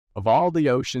Of all the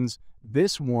oceans,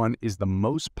 this one is the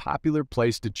most popular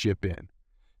place to chip in.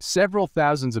 Several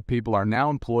thousands of people are now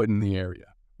employed in the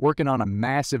area, working on a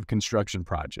massive construction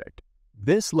project.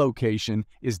 This location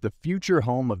is the future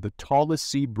home of the tallest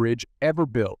sea bridge ever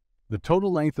built. The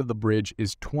total length of the bridge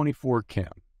is 24 km.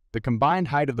 The combined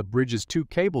height of the bridge's two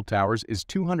cable towers is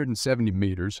 270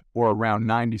 meters, or around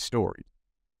 90 stories.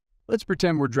 Let's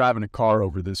pretend we're driving a car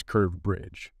over this curved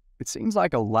bridge. It seems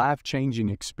like a life-changing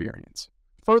experience.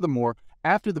 Furthermore,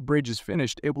 after the bridge is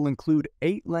finished, it will include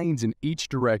 8 lanes in each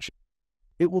direction.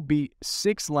 It will be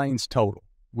 6 lanes total,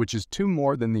 which is 2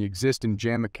 more than the existing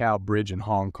Jamaica Bridge in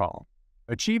Hong Kong.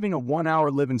 Achieving a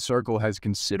 1-hour living circle has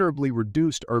considerably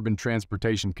reduced urban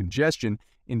transportation congestion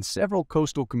in several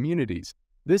coastal communities.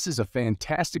 This is a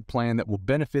fantastic plan that will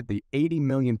benefit the 80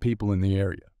 million people in the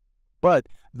area. But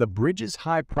the bridge's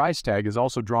high price tag has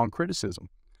also drawn criticism.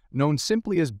 Known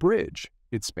simply as Bridge,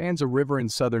 it spans a river in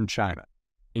southern China.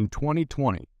 In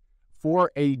 2020,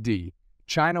 4 AD,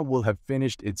 China will have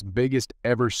finished its biggest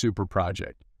ever super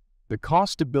project. The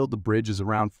cost to build the bridge is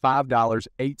around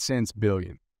 $5.08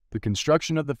 billion. The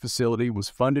construction of the facility was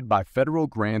funded by federal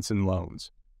grants and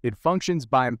loans. It functions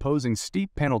by imposing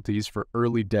steep penalties for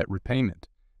early debt repayment.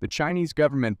 The Chinese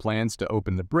government plans to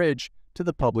open the bridge to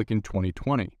the public in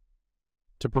 2020.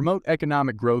 To promote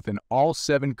economic growth in all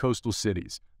 7 coastal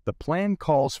cities, the plan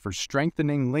calls for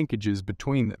strengthening linkages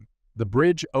between them. The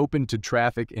bridge opened to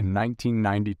traffic in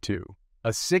 1992. A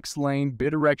 6-lane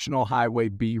bidirectional Highway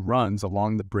B runs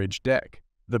along the bridge deck.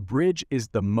 The bridge is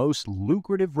the most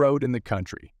lucrative road in the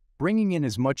country, bringing in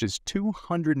as much as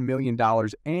 $200 million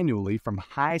annually from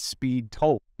high-speed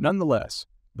toll. Nonetheless,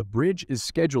 the bridge is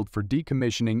scheduled for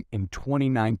decommissioning in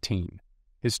 2019.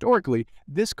 Historically,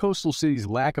 this coastal city's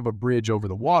lack of a bridge over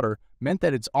the water meant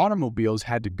that its automobiles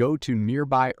had to go to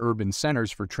nearby urban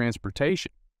centers for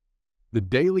transportation. The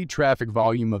daily traffic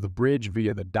volume of the bridge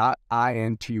via the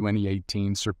IN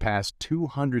 2018 surpassed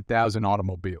 200,000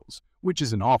 automobiles, which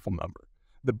is an awful number.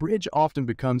 The bridge often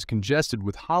becomes congested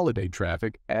with holiday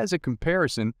traffic. As a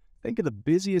comparison, think of the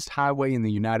busiest highway in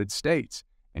the United States,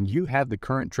 and you have the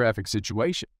current traffic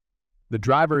situation. The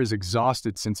driver is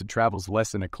exhausted since it travels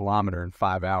less than a kilometer in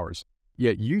 5 hours.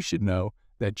 Yet you should know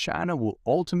that China will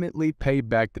ultimately pay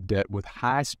back the debt with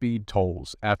high-speed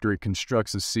tolls after it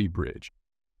constructs a sea bridge.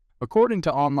 According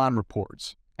to online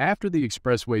reports, after the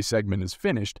expressway segment is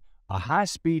finished, a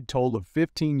high-speed toll of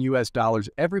 $15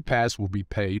 every pass will be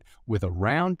paid, with a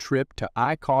round trip to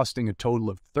costing a total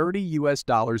of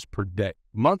 $30 per day.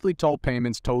 Monthly toll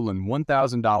payments totaling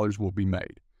 $1,000 will be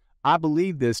made. I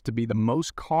believe this to be the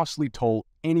most costly toll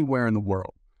anywhere in the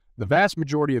world. The vast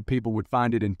majority of people would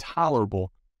find it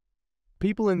intolerable.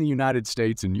 People in the United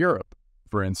States and Europe,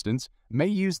 for instance, may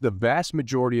use the vast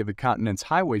majority of the continent's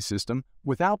highway system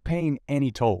without paying any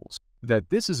tolls. That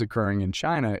this is occurring in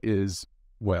China is,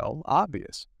 well,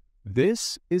 obvious.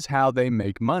 This is how they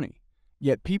make money.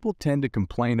 Yet people tend to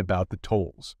complain about the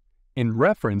tolls. In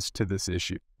reference to this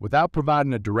issue, without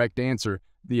providing a direct answer,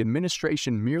 the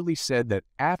administration merely said that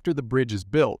after the bridge is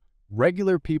built,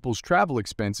 regular people's travel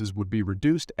expenses would be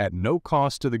reduced at no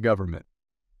cost to the government.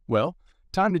 Well,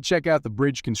 time to check out the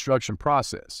bridge construction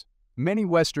process. Many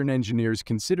Western engineers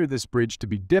consider this bridge to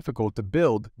be difficult to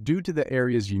build due to the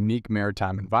area's unique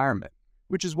maritime environment,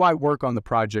 which is why work on the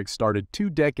project started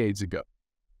 2 decades ago.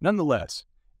 Nonetheless,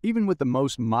 even with the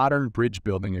most modern bridge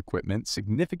building equipment,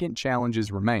 significant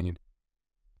challenges remain.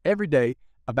 Every day,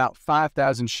 about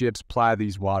 5,000 ships ply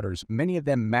these waters, many of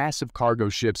them massive cargo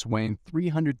ships weighing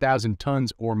 300,000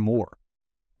 tons or more.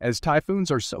 As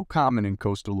typhoons are so common in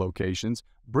coastal locations,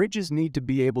 bridges need to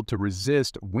be able to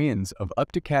resist winds of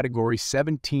up to Category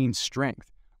 17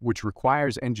 strength, which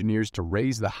requires engineers to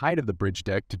raise the height of the bridge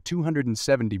deck to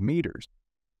 270 meters.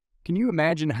 Can you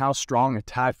imagine how strong a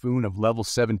typhoon of level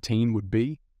 17 would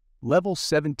be? Level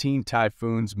 17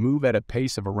 typhoons move at a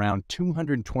pace of around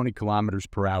 220 kilometers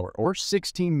per hour or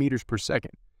 16 meters per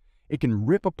second. It can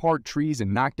rip apart trees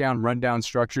and knock down rundown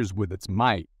structures with its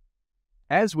might.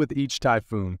 As with each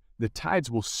typhoon, the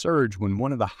tides will surge when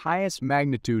one of the highest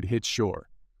magnitude hits shore.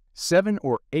 7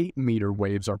 or 8 meter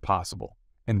waves are possible,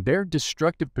 and their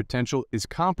destructive potential is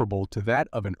comparable to that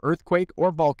of an earthquake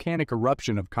or volcanic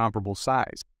eruption of comparable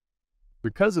size.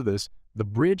 Because of this, the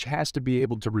bridge has to be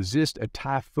able to resist a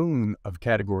typhoon of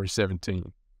Category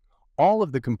 17. All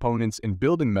of the components and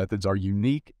building methods are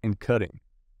unique and cutting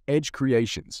edge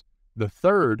creations. The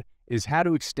third is how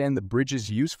to extend the bridge's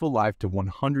useful life to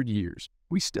 100 years.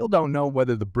 We still don't know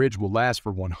whether the bridge will last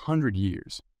for 100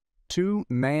 years. 2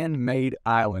 man-made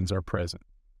islands are present.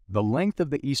 The length of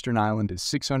the eastern island is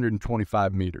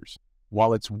 625 meters,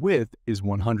 while its width is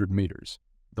 100 meters.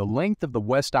 The length of the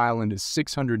West Island is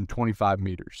 625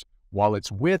 meters, while its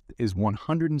width is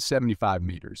 175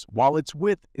 meters.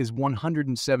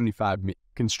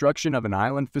 Construction of an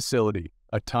island facility,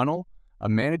 a tunnel, a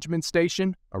management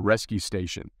station, a rescue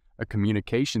station, a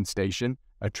communication station,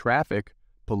 a traffic,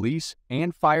 police,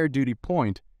 and fire duty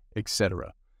point,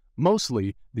 etc.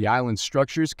 Mostly, the island's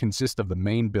structures consist of the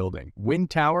main building, wind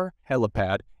tower,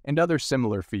 helipad, and other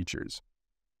similar features.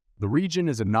 The region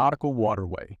is a nautical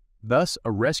waterway. Thus, a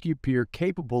rescue pier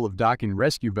capable of docking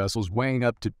rescue vessels weighing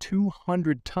up to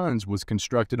 200 tons was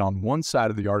constructed on one side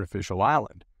of the artificial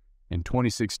island. In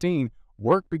 2016,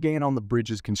 work began on the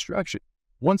bridge's construction.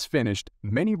 Once finished,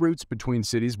 many routes between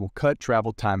cities will cut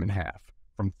travel time in half,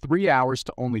 from 3 hours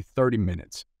to only 30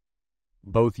 minutes.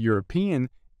 Both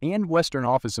European and Western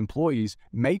office employees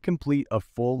may complete a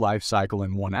full life cycle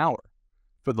in 1 hour.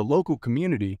 For the local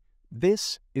community,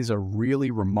 this is a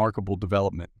really remarkable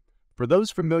development. For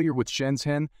those familiar with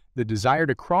Shenzhen, the desire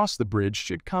to cross the bridge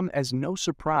should come as no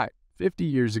surprise. 50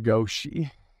 years ago,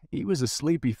 it was a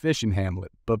sleepy fishing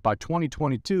hamlet, but by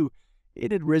 2022,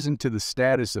 it had risen to the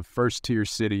status of first-tier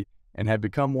city and had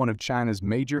become one of China's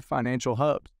major financial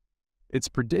hubs. It's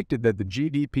predicted that the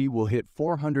GDP will hit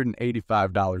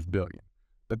 $485 billion,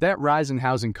 but that rise in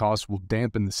housing costs will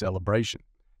dampen the celebration.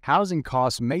 Housing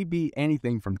costs may be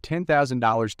anything from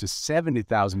 $10,000 to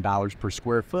 $70,000 per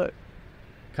square foot.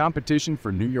 Competition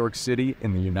for New York City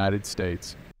in the United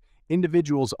States.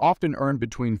 Individuals often earn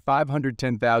between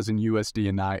 $510,000 USD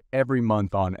and I every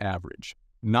month on average.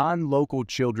 Non-local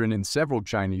children in several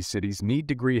Chinese cities need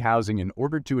degree housing in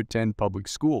order to attend public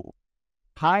school.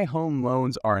 High home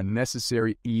loans are a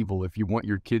necessary evil if you want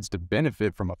your kids to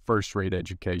benefit from a first-rate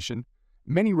education.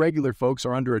 Many regular folks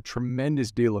are under a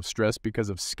tremendous deal of stress because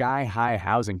of sky-high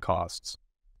housing costs.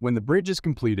 When the bridge is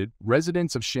completed,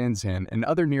 residents of Shenzhen and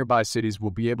other nearby cities will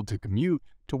be able to commute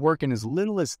to work in as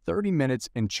little as 30 minutes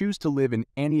and choose to live in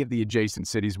any of the adjacent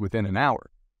cities within an hour.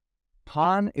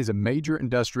 Han is a major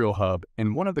industrial hub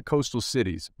and one of the coastal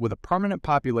cities with a permanent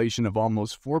population of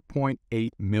almost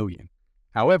 4.8 million.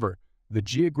 However, the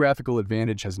geographical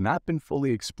advantage has not been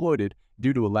fully exploited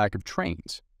due to a lack of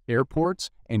trains, airports,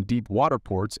 and deep water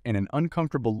ports and an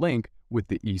uncomfortable link with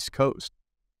the East Coast.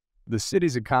 The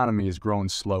city's economy is growing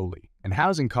slowly, and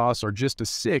housing costs are just a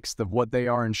sixth of what they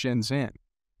are in Shenzhen.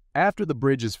 After the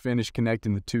bridge is finished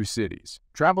connecting the two cities,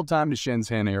 travel time to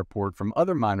Shenzhen Airport from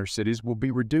other minor cities will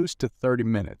be reduced to 30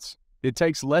 minutes. It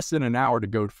takes less than an hour to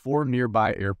go to 4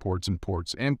 nearby airports and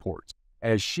ports.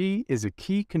 As Xi is a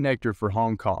key connector for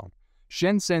Hong Kong,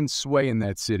 Shenzhen's sway in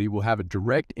that city will have a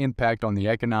direct impact on the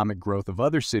economic growth of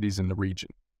other cities in the region.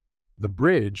 The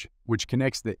bridge, which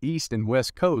connects the east and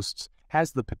west coasts,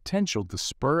 has the potential to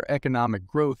spur economic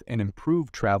growth and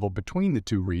improve travel between the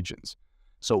two regions.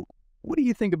 So, what do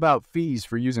you think about fees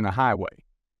for using a highway?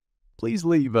 Please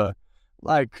leave a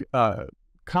like,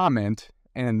 comment,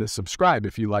 and subscribe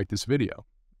if you like this video.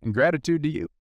 And gratitude to you.